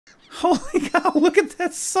Holy cow, look at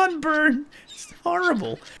that sunburn. It's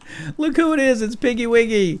horrible. Look who it is. It's Piggy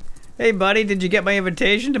Wiggy. Hey, buddy, did you get my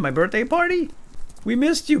invitation to my birthday party? We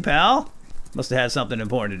missed you, pal. Must have had something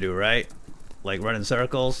important to do, right? Like running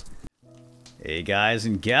circles. Hey, guys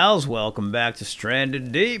and gals, welcome back to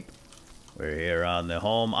Stranded Deep. We're here on the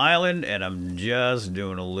home island, and I'm just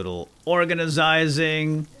doing a little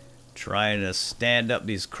organizing, trying to stand up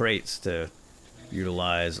these crates to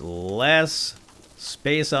utilize less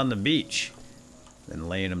space on the beach than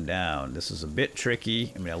laying them down. This is a bit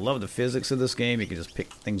tricky. I mean, I love the physics of this game. You can just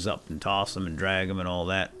pick things up and toss them and drag them and all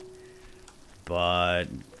that. But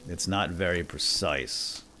it's not very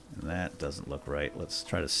precise. And that doesn't look right. Let's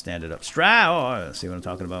try to stand it up. Oh, see what I'm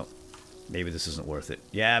talking about? Maybe this isn't worth it.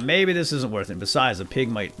 Yeah, maybe this isn't worth it. Besides, a pig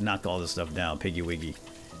might knock all this stuff down. Piggy Wiggy.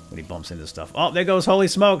 When he bumps into stuff. Oh, there goes Holy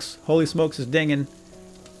Smokes. Holy Smokes is dinging.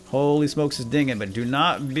 Holy Smokes is dinging. But do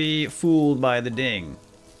not be fooled by the ding.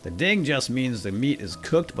 The ding just means the meat is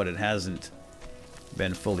cooked, but it hasn't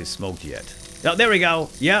been fully smoked yet. Oh, there we go.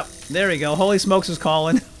 Yep, there we go. Holy Smokes is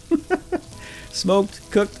calling. Smoked,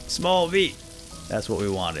 cooked, small meat. That's what we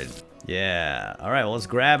wanted. Yeah. Alright, well, let's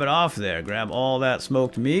grab it off there. Grab all that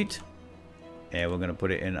smoked meat. And we're going to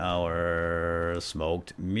put it in our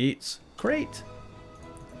smoked meats crate.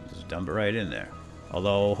 Just dump it right in there.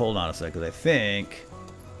 Although, hold on a second, because I think...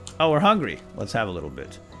 Oh, we're hungry. Let's have a little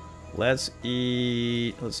bit. Let's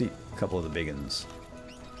eat a couple of the big ones.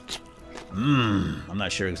 I'm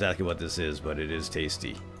not sure exactly what this is, but it is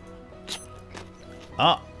tasty.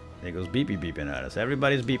 Oh, there goes beepy beeping at us.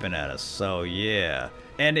 Everybody's beeping at us. So, yeah.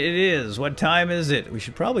 And it is. What time is it? We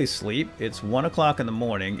should probably sleep. It's 1 o'clock in the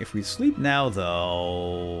morning. If we sleep now,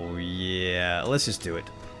 though, yeah, let's just do it.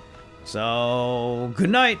 So, good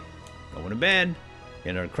night. Going to bed.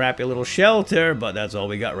 In our crappy little shelter, but that's all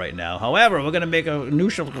we got right now. However, we're going to make a new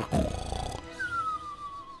shelter.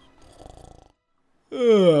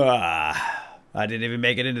 I didn't even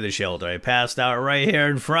make it into the shelter. I passed out right here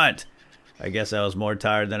in front. I guess I was more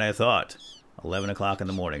tired than I thought. 11 o'clock in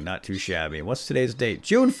the morning. Not too shabby. What's today's date?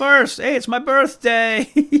 June 1st. Hey, it's my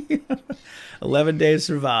birthday. 11 days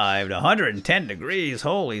survived. 110 degrees.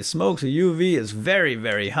 Holy smokes. The UV is very,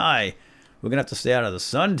 very high. We're going to have to stay out of the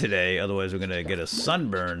sun today. Otherwise, we're going to get a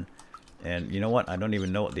sunburn. And you know what? I don't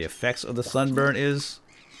even know what the effects of the sunburn is.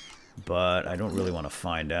 But I don't really want to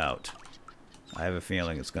find out. I have a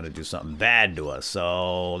feeling it's going to do something bad to us.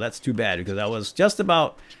 So that's too bad. Because I was just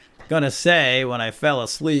about going to say when I fell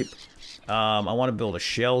asleep, I want to build a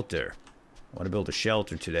shelter. I want to build a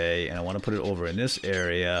shelter today. And I want to put it over in this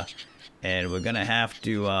area. And we're going to have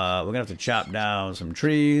to chop down some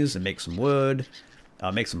trees and make some wood.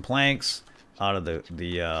 Make some planks out of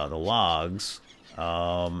the logs,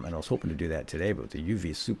 and I was hoping to do that today, but the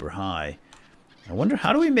UV is super high. I wonder,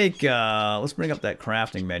 how do we make, let's bring up that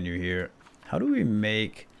crafting menu here. How do we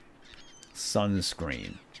make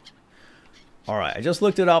sunscreen? Alright, I just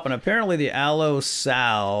looked it up, and apparently the aloe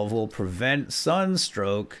salve will prevent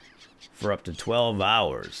sunstroke for up to 12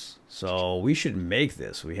 hours. So we should make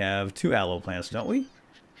this. We have 2 aloe plants, don't we?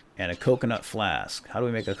 And a coconut flask. How do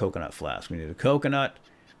we make a coconut flask? We need a coconut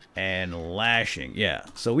and lashing. Yeah,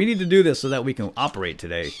 so we need to do this so that we can operate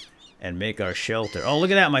today and make our shelter. Oh,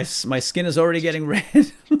 look at that. My skin is already getting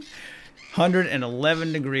red.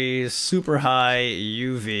 111 degrees, super high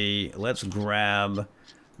UV. Let's grab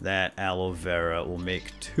that aloe vera. We'll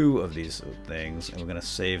make 2 of these things, and we're going to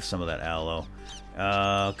save some of that aloe.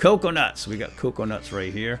 Coconuts. We got coconuts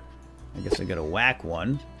right here. I guess I got to whack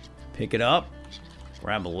one. Pick it up.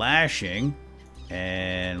 Grab a lashing,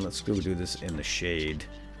 and let's go do this in the shade.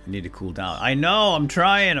 I need to cool down. I know, I'm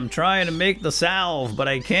trying to make the salve, but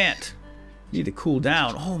I can't. Need to cool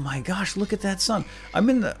down. Oh my gosh, look at that sun. I'm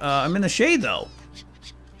in the shade though.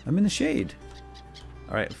 I'm in the shade.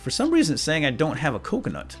 All right, for some reason it's saying I don't have a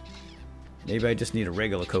coconut. Maybe I just need a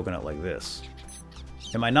regular coconut like this.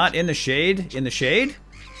 Am I not in the shade? In the shade?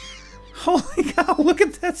 Holy cow, look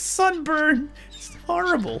at that sunburn. It's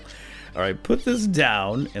horrible. Alright, put this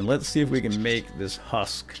down, and let's see if we can make this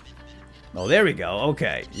husk. Oh, there we go.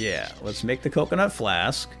 Okay, yeah. Let's make the coconut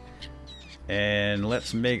flask. And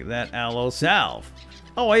let's make that aloe salve.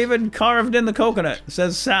 Oh, I even carved in the coconut. It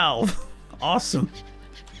says salve. Awesome.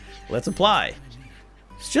 Let's apply.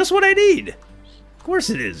 It's just what I need. Of course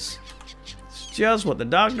it is. It's just what the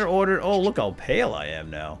doctor ordered. Oh, look how pale I am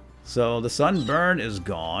now. So the sunburn is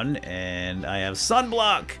gone, and I have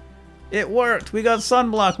sunblock. It worked. We got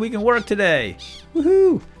sunblock. We can work today.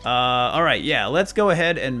 Woohoo! Alright, yeah, let's go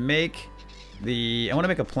ahead and make I want to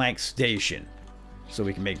make a plank station so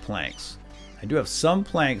we can make planks. I do have some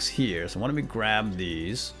planks here, so why don't we grab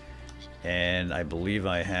these. And I believe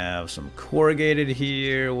I have some corrugated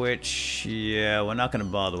here, which, yeah, we're not going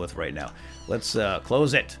to bother with right now. Let's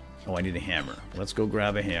close it. Oh, I need a hammer. Let's go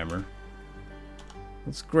grab a hammer.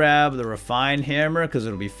 Let's grab the refined hammer because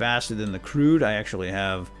it'll be faster than the crude. I actually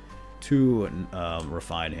have 2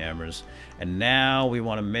 refined hammers. And now we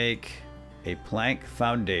want to make a plank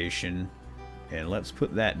foundation. And let's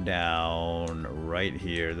put that down right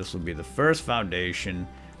here. This will be the first foundation.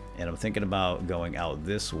 And I'm thinking about going out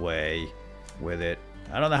this way with it.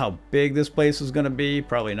 I don't know how big this place is going to be.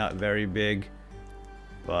 Probably not very big.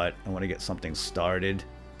 But I want to get something started.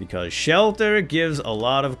 Because shelter gives a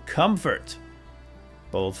lot of comfort.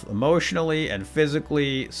 Both emotionally and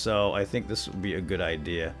physically. So I think this would be a good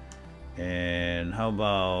idea. And how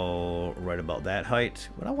about right about that height?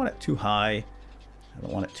 But I don't want it too high. I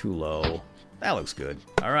don't want it too low. That looks good.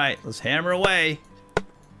 Alright, let's hammer away.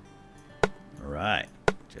 Alright.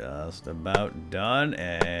 Just about done.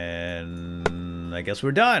 And I guess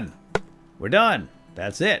we're done. We're done.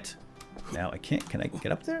 That's it. Now I can't. Can I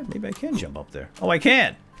get up there? Maybe I can jump up there. Oh, I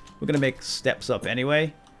can. We're going to make steps up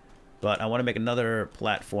anyway. But I want to make another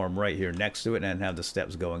platform right here next to it and have the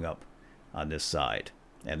steps going up on this side.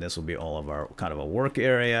 And this will be all of our kind of a work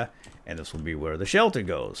area. And this will be where the shelter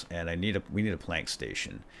goes. And we need a plank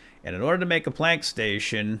station. And in order to make a plank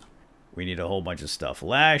station, we need a whole bunch of stuff.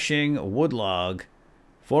 Lashing, a wood log,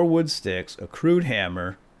 4 wood sticks, a crude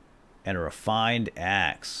hammer, and a refined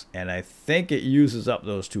axe. And I think it uses up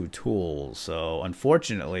those 2 tools. So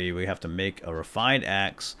unfortunately, we have to make a refined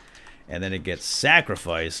axe, and then it gets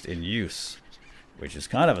sacrificed in use. Which is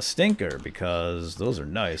kind of a stinker because those are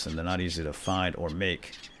nice and they're not easy to find or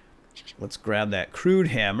make. Let's grab that crude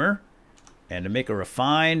hammer. And to make a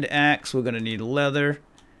refined axe, we're going to need leather.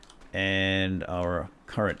 And our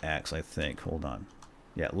current axe, I think. Hold on.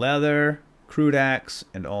 Yeah, leather, crude axe,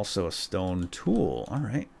 and also a stone tool.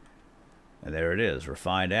 Alright. And there it is.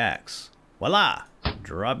 Refined axe. Voila!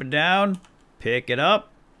 Drop it down. Pick it up.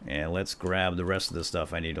 And let's grab the rest of the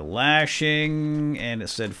stuff. I need a lashing. And it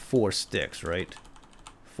said 4 sticks, right?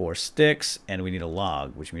 4 sticks. And we need a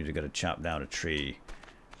log, which means we've got to chop down a tree.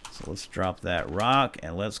 So let's drop that rock.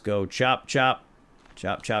 And let's go chop, chop.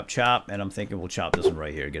 Chop, chop, chop. And I'm thinking we'll chop this one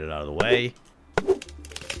right here. Get it out of the way.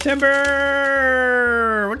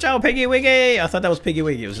 Timber! Watch out, Piggy Wiggy! I thought that was Piggy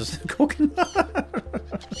Wiggy. It was just a coconut.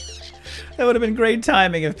 That would have been great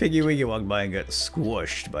timing if Piggy Wiggy walked by and got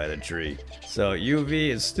squished by the tree. So UV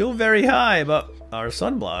is still very high, but our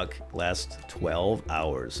sunblock lasts 12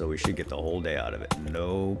 hours. So we should get the whole day out of it.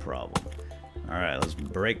 No problem. Alright, let's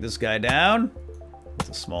break this guy down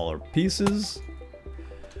into smaller pieces.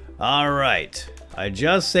 Alright. I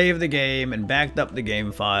just saved the game and backed up the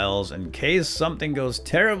game files in case something goes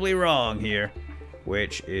terribly wrong here,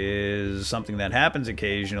 which is something that happens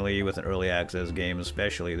occasionally with an early access game,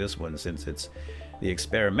 especially this one since it's the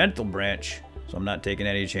experimental branch, so I'm not taking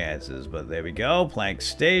any chances. But there we go, plank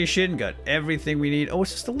station, got everything we need. Oh,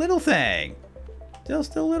 it's just a little thing.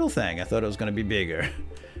 Just a little thing. I thought it was going to be bigger.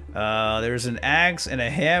 There's an axe and a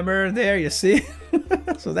hammer there, you see?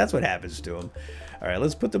 So that's what happens to them. Alright,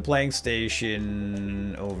 let's put the plank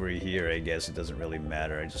station over here, I guess. It doesn't really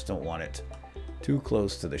matter. I just don't want it too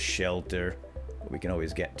close to the shelter. But we can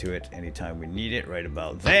always get to it anytime we need it. Right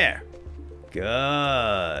about there.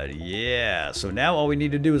 Good. Yeah. So now all we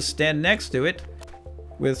need to do is stand next to it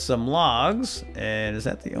with some logs. And is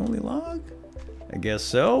that the only log? I guess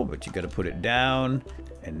so, but you got to put it down.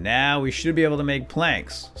 And now we should be able to make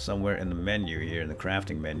planks somewhere in the menu here, in the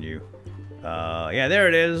crafting menu. Yeah, there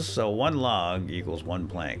it is. So 1 log equals 1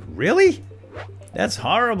 plank. Really? That's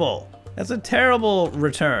horrible. That's a terrible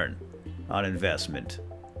return on investment.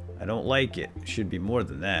 I don't like it. It should be more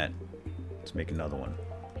than that. Let's make another one.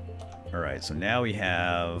 Alright, so now we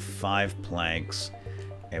have 5 planks.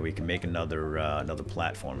 And we can make another another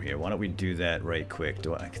platform here. Why don't we do that right quick?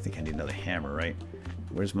 I think I need another hammer, right?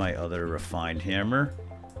 Where's my other refined hammer?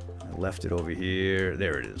 I left it over here.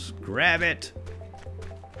 There it is. Grab it.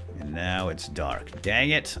 And now it's dark.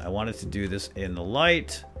 Dang it. I wanted to do this in the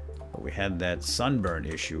light. But we had that sunburn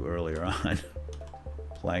issue earlier on.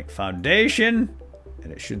 Plank foundation.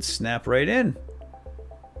 And it should snap right in.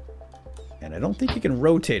 And I don't think you can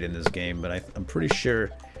rotate in this game, but I'm pretty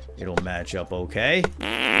sure it'll match up okay.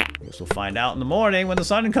 Guess we'll find out in the morning when the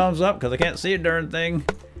sun comes up, because I can't see a darn thing.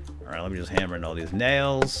 Alright, let me just hammer in all these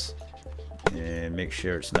nails. And make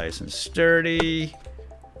sure it's nice and sturdy.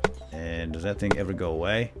 And does that thing ever go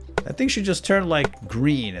away? That thing should just turn like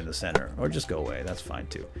green in the center. Or just go away. That's fine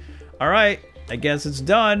too. Alright, I guess it's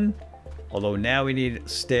done. Although now we need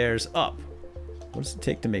stairs up. What does it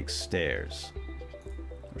take to make stairs?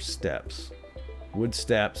 Or steps? Wood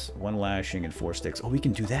steps, 1 lashing, and 4 sticks. Oh, we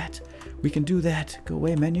can do that? We can do that. Go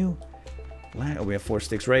away, menu. Oh, we have 4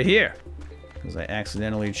 sticks right here. Because I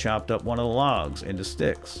accidentally chopped up one of the logs into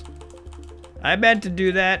sticks. I meant to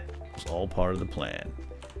do that. It's all part of the plan.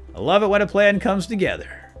 I love it when a plan comes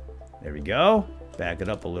together. There we go. Back it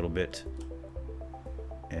up a little bit.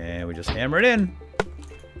 And we just hammer it in.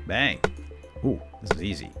 Bang. Ooh, this is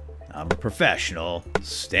easy. I'm a professional.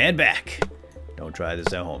 Stand back. Don't try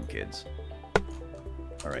this at home, kids.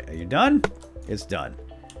 Alright, are you done? It's done.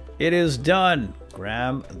 It is done.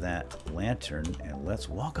 Grab that lantern and let's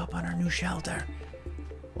walk up on our new shelter.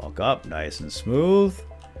 Walk up nice and smooth.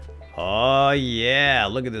 Oh yeah,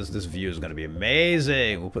 look at this. This view is going to be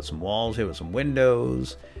amazing. We'll put some walls here with some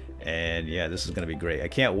windows. And yeah, this is going to be great. I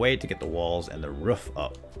can't wait to get the walls and the roof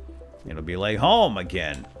up. It'll be like home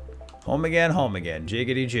again. Home again, home again.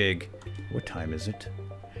 Jiggity jig. What time is it?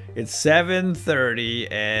 It's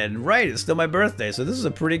 7:30 and right, it's still my birthday. So this is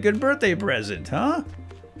a pretty good birthday present, huh?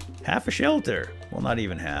 Half a shelter. Well, not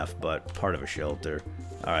even half, but part of a shelter.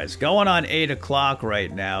 Alright, it's going on 8 o'clock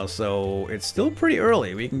right now, so it's still pretty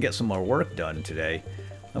early. We can get some more work done today.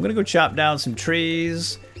 I'm gonna go chop down some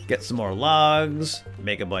trees, get some more logs,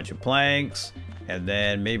 make a bunch of planks, and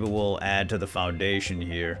then maybe we'll add to the foundation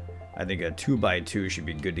here. I think a 2x2 should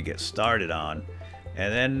be good to get started on.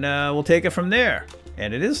 And then we'll take it from there.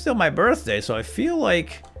 And it is still my birthday, so I feel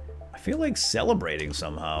like celebrating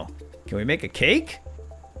somehow. Can we make a cake?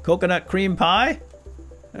 Coconut cream pie?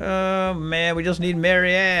 Oh man, we just need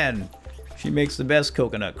Marianne. She makes the best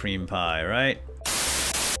coconut cream pie, right?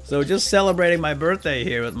 So just celebrating my birthday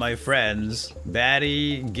here with my friends,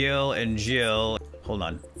 Batty, Gil, and Jill. Hold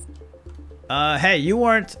on. Hey, you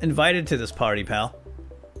weren't invited to this party, pal.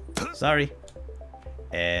 Sorry.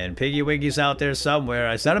 And Piggy Wiggy's out there somewhere.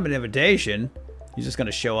 I sent him an invitation. He's just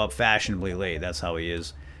gonna show up fashionably late. That's how he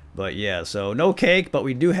is. But yeah, so no cake, but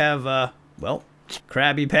we do have, well,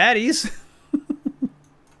 Krabby Patties.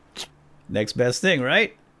 Next best thing,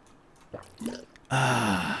 right?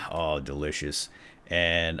 Ah, oh, delicious.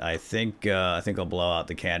 And I think I'll blow out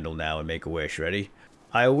the candle now and make a wish. Ready?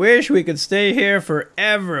 I wish we could stay here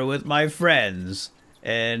forever with my friends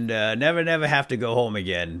and never have to go home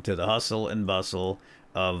again to the hustle and bustle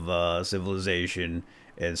of civilization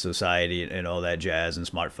and society and all that jazz and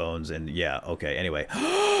smartphones and yeah, okay, anyway.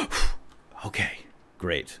 Okay,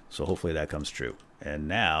 great. So hopefully that comes true. And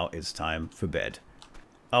now it's time for bed.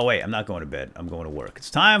 Oh wait, I'm not going to bed. I'm going to work. It's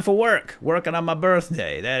time for work. Working on my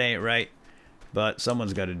birthday. That ain't right. But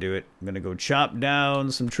someone's got to do it. I'm going to go chop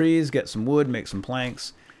down some trees, get some wood, make some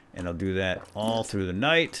planks. And I'll do that all through the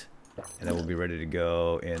night. And then we'll be ready to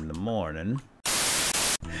go in the morning.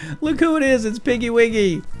 Look who it is. It's Piggy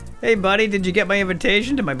Wiggy. Hey buddy, did you get my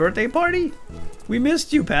invitation to my birthday party? We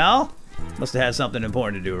missed you, pal. Must have had something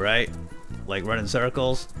important to do, right? Like running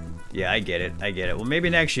circles? Yeah, I get it. I get it. Well, maybe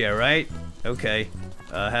next year, right? Okay.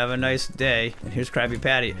 Have a nice day. And here's Krabby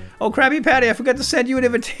Patty. Oh, Krabby Patty, I forgot to send you an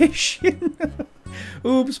invitation.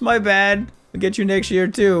 Oops, my bad. I'll get you next year,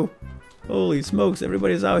 too. Holy smokes,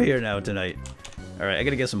 everybody's out here now tonight. Alright, I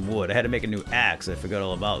gotta get some wood. I had to make a new axe. I forgot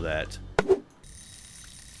all about that.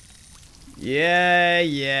 Yeah.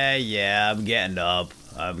 I'm getting up.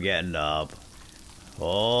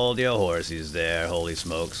 Hold your horses there. Holy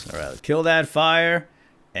smokes. Alright, kill that fire.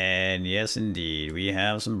 And yes, indeed, we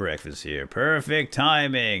have some breakfast here. Perfect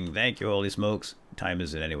timing. Thank you, holy smokes. What time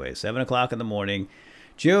is it anyway? 7 o'clock in the morning.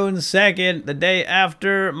 June 2nd, the day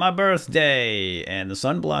after my birthday. And the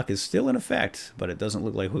sunblock is still in effect, but it doesn't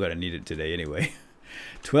look like we're going to need it today anyway.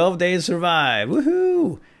 12 days survive.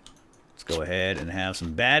 Woohoo! Let's go ahead and have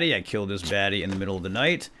some baddie. I killed this baddie in the middle of the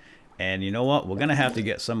night. And you know what? We're going to have to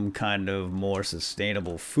get some kind of more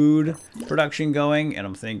sustainable food production going. And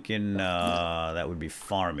I'm thinking that would be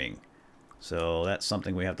farming. So that's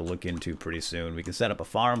something we have to look into pretty soon. We can set up a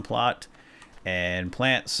farm plot and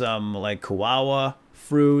plant some like kawawa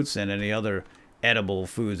fruits and any other edible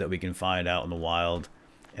foods that we can find out in the wild.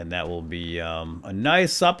 And that will be a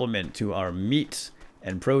nice supplement to our meat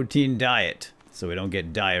and protein diet. So we don't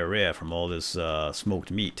get diarrhea from all this smoked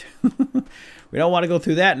meat. We don't want to go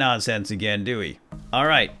through that nonsense again, do we?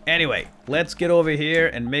 Alright, anyway, let's get over here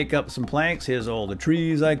and make up some planks. Here's all the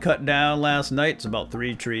trees I cut down last night. It's about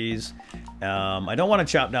 3 trees. I don't want to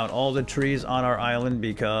chop down all the trees on our island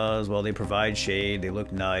because, well, they provide shade, they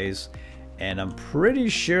look nice, and I'm pretty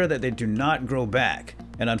sure that they do not grow back.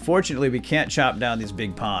 And unfortunately, we can't chop down these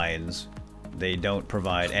big pines. They don't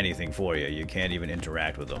provide anything for you. You can't even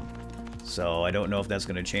interact with them. So I don't know if that's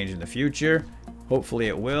going to change in the future. Hopefully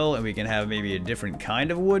it will, and we can have maybe a different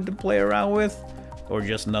kind of wood to play around with. Or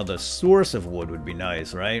just another source of wood would be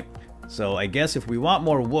nice, right? So I guess if we want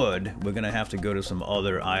more wood, we're going to have to go to some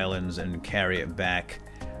other islands and carry it back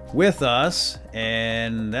with us,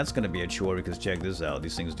 and that's going to be a chore because check this out.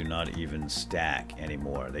 These things do not even stack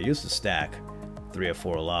anymore. They used to stack 3 or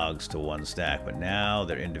 4 logs to one stack, but now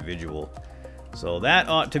they're individual. So that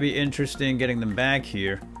ought to be interesting, getting them back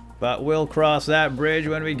here. But we'll cross that bridge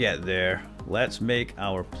when we get there. Let's make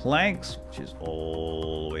our planks, which is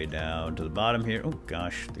all the way down to the bottom here. Oh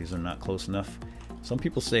gosh, these are not close enough. Some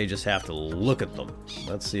people say you just have to look at them.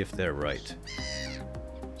 Let's see if they're right.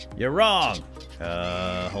 You're wrong!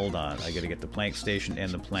 Hold on. I gotta get the plank station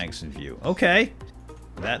and the planks in view. Okay.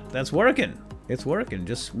 That's working. It's working.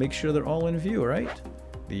 Just make sure they're all in view, right?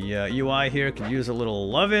 The UI here could use a little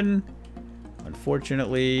loving.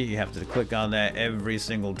 Unfortunately, you have to click on that every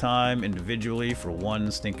single time individually for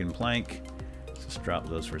one stinking plank. Just drop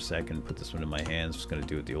those for a second. Put this one in my hands. Just gonna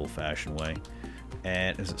do it the old-fashioned way.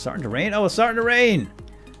 And is it starting to rain? Oh, it's starting to rain!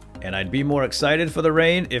 And I'd be more excited for the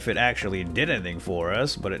rain if it actually did anything for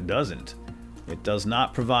us, but it doesn't. It does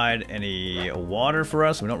not provide any water for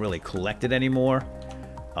us. We don't really collect it anymore.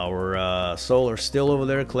 Our solar still over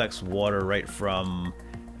there collects water right from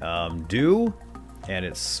dew, and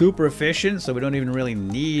it's super efficient, so we don't even really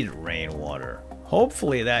need rainwater.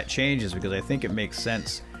 Hopefully that changes, because I think it makes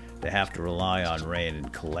sense to have to rely on rain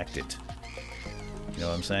and collect it. You know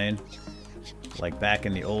what I'm saying? Like back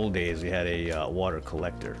in the old days, we had a water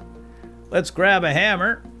collector. Let's grab a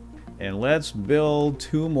hammer and let's build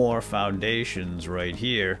 2 more foundations right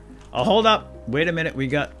here. Oh, hold up! Wait a minute. We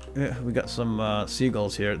got some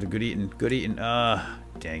seagulls here. The good eating, good eating.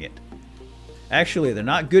 Dang it. Actually, they're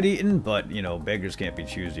not good eating, but you know, beggars can't be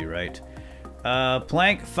choosy, right?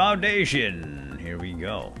 Plank foundation. Here we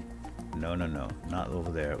go. No, not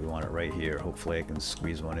over there. We want it right here. Hopefully, I can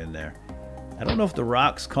squeeze one in there. I don't know if the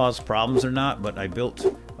rocks cause problems or not, but I built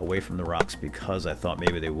away from the rocks because I thought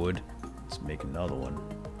maybe they would. Let's make another one.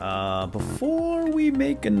 Before we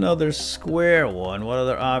make another square one, what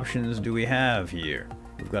other options do we have here?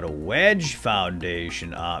 We've got a wedge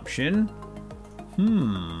foundation option.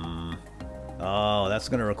 Oh, that's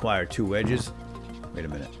going to require 2 wedges. Wait a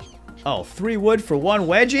minute. Oh, 3 wood for 1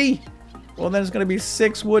 wedgie? Well, then it's going to be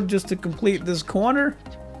 6 wood just to complete this corner,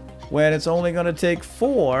 when it's only going to take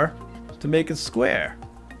 4 to make it square.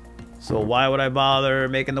 So why would I bother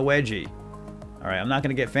making the wedgie? Alright, I'm not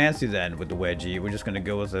going to get fancy then with the wedgie. We're just going to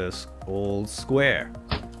go with this old square.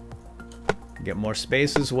 Get more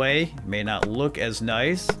space this way. It may not look as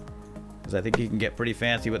nice, because I think you can get pretty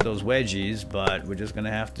fancy with those wedgies, but we're just going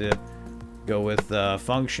to have to go with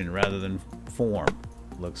function rather than form.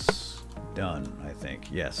 Looks done, I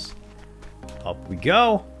think. Yes. Up we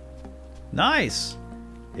go. Nice.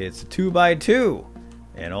 It's a 2x2.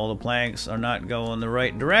 And all the planks are not going the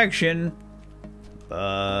right direction,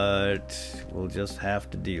 but we'll just have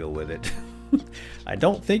to deal with it. I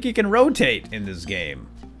don't think you can rotate in this game.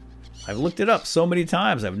 I've looked it up so many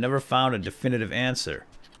times, I've never found a definitive answer.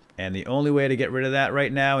 And the only way to get rid of that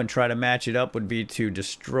right now and try to match it up would be to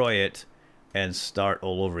destroy it and start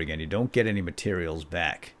all over again. You don't get any materials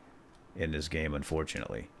back in this game,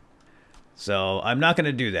 unfortunately. So I'm not going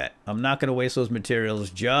to do that. I'm not going to waste those materials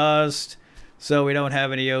just so we don't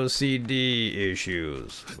have any OCD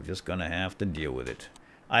issues. We're just going to have to deal with it.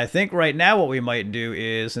 I think right now what we might do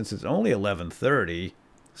is, since it's only 11:30,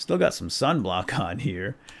 still got some sunblock on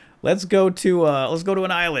here. Let's go to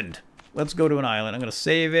an island. Let's go to an island. I'm going to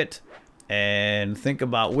save it and think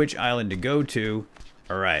about which island to go to.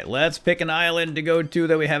 All right, let's pick an island to go to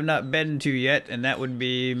that we have not been to yet, and that would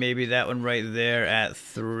be maybe that one right there at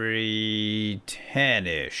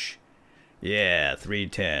 310-ish. Yeah,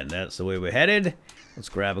 310. That's the way we're headed. Let's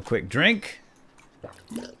grab a quick drink.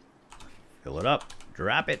 Fill it up.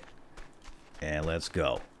 Drop it. And let's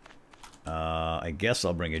go. I guess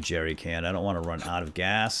I'll bring a jerry can. I don't want to run out of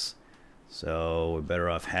gas. So we're better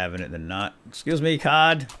off having it than not. Excuse me,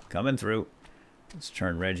 Cod. Coming through. Let's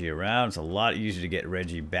turn Reggie around. It's a lot easier to get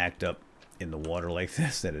Reggie backed up in the water like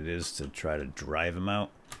this than it is to try to drive him out.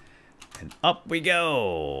 And up we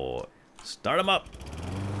go. Start him up.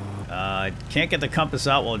 I can't get the compass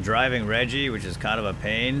out while driving Reggie, which is kind of a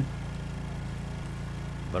pain.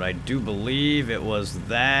 But I do believe it was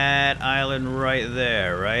that island right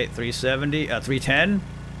there, right? 370? 310?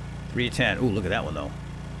 310. Ooh, look at that one, though.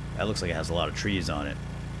 That looks like it has a lot of trees on it.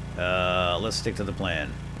 Let's stick to the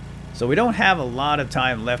plan. So we don't have a lot of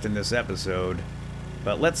time left in this episode,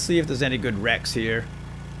 but let's see if there's any good wrecks here.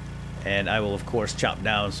 And I will, of course, chop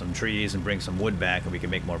down some trees and bring some wood back, and we can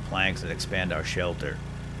make more planks and expand our shelter.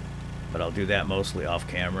 But I'll do that mostly off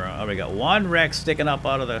camera. Oh, we got one wreck sticking up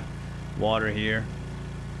out of the water here.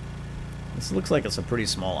 This looks like it's a pretty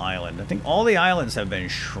small island. I think all the islands have been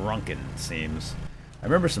shrunken, it seems. I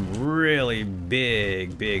remember some really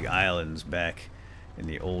big islands back in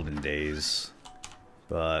the olden days.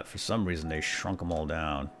 But for some reason, they shrunk them all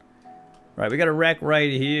down. All right, we got a wreck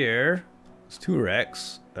right here. There's 2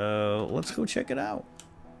 wrecks. Let's go check it out.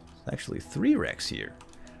 There's actually 3 wrecks here.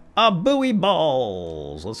 Buoy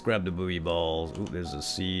balls. Let's grab the buoy balls. Ooh, there's a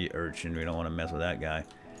sea urchin. We don't want to mess with that guy.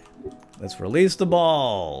 Let's release the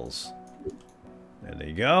balls. There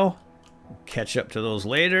you go. Catch up to those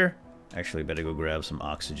later. Actually, better go grab some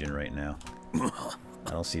oxygen right now.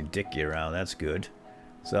 I don't see Dickie around. That's good.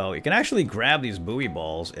 So you can actually grab these buoy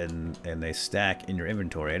balls and they stack in your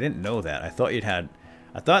inventory. I didn't know that. I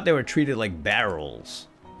thought they were treated like barrels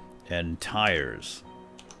and tires.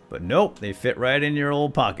 But nope, they fit right in your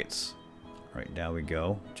old pockets. Alright, down we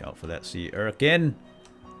go. Watch out for that sea urchin.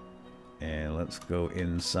 And let's go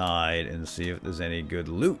inside and see if there's any good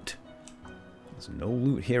loot. There's no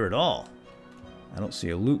loot here at all. I don't see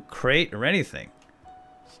a loot crate or anything.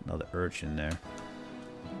 There's another urchin there.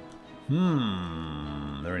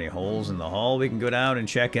 Are there any holes in the hull we can go down and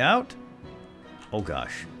check out? Oh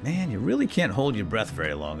gosh. Man, you really can't hold your breath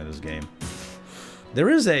very long in this game. There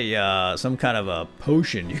is a some kind of a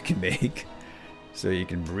potion you can make so you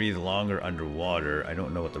can breathe longer underwater. I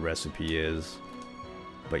don't know what the recipe is,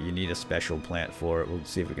 but you need a special plant for it. We'll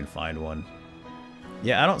see if we can find one.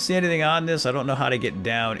 Yeah, I don't see anything on this. I don't know how to get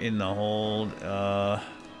down in the hold.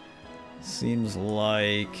 Seems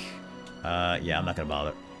like... yeah, I'm not going to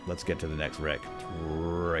bother. Let's get to the next wreck. It's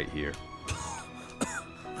right here.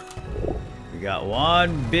 We got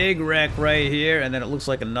one big wreck right here, and then it looks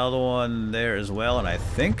like another one there as well, and I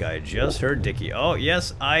think I just heard Dickie. Oh,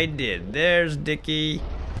 yes, I did. There's Dickie.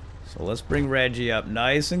 So let's bring Reggie up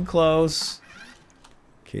nice and close,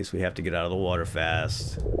 in case we have to get out of the water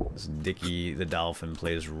fast. This Dickie the dolphin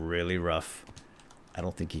plays really rough. I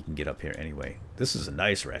don't think he can get up here anyway. This is a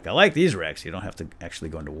nice wreck. I like these wrecks. You don't have to actually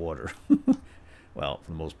go into water. Well,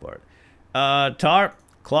 for the most part. Tarp,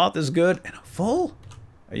 cloth is good, and I'm full?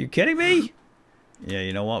 Are you kidding me? Yeah,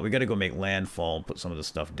 you know what? We gotta go make landfall and put some of the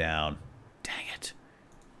stuff down. Dang it.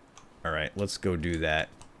 Alright, let's go do that.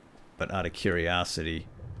 But out of curiosity,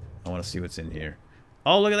 I want to see what's in here.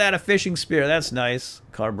 Oh, look at that, a fishing spear. That's nice.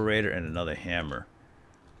 Carburetor and another hammer.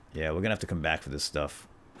 Yeah, we're gonna have to come back for this stuff.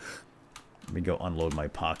 Let me go unload my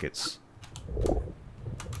pockets.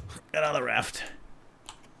 Get on the raft.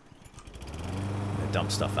 I'm gonna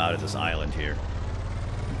dump stuff out of this island here.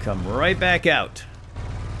 Come right back out.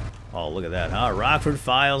 Oh, look at that, huh? Rockford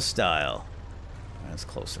Files style. That's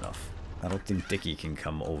close enough. I don't think Dickie can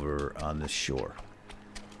come over on this shore.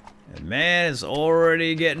 And man, it's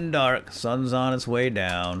already getting dark. Sun's on its way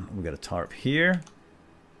down. We got a tarp here.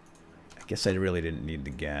 I guess I really didn't need the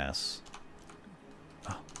gas.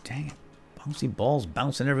 Oh, dang it. Bouncy balls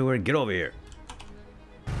bouncing everywhere. Get over here.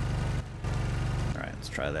 Alright, let's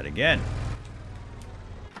try that again.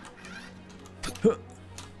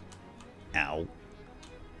 Ow.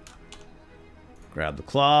 Grab the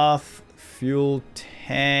cloth. Fuel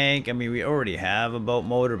tank. I mean, we already have a boat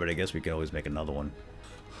motor, but I guess we can always make another one.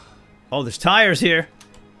 Oh, there's tires here.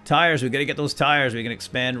 Tires. We gotta get those tires. We can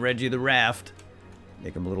expand Reggie the raft.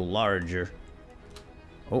 Make him a little larger.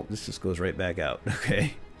 Oh, this just goes right back out.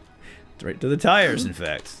 Okay. Right to the tires, in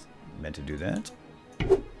fact. Meant to do that.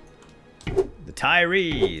 The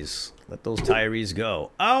Tyrees. Let those Tyrees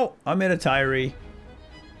go. Oh, I'm in a Tyree.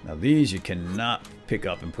 Now these you cannot pick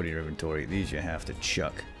up and put in your inventory. These you have to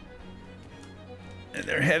chuck. And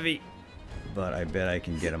they're heavy. But I bet I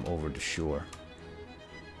can get them over to shore.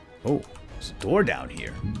 Oh, there's a door down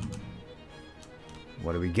here.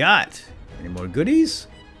 What do we got? Any more goodies?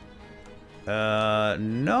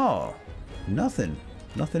 No. Nothing.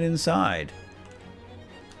 Nothing inside.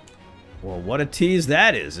 Well, what a tease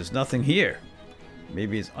that is. There's nothing here.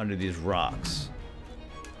 Maybe it's under these rocks.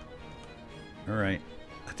 Alright.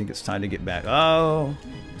 I think it's time to get back. Oh,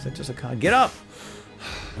 is that just a car? Get up!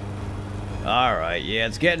 Alright, yeah,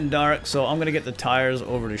 it's getting dark, so I'm gonna get the tires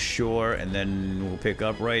over to shore, and then we'll pick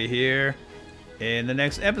up right here in the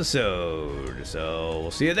next episode. So,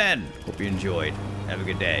 we'll see you then. Hope you enjoyed. Have a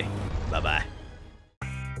good day. Bye-bye.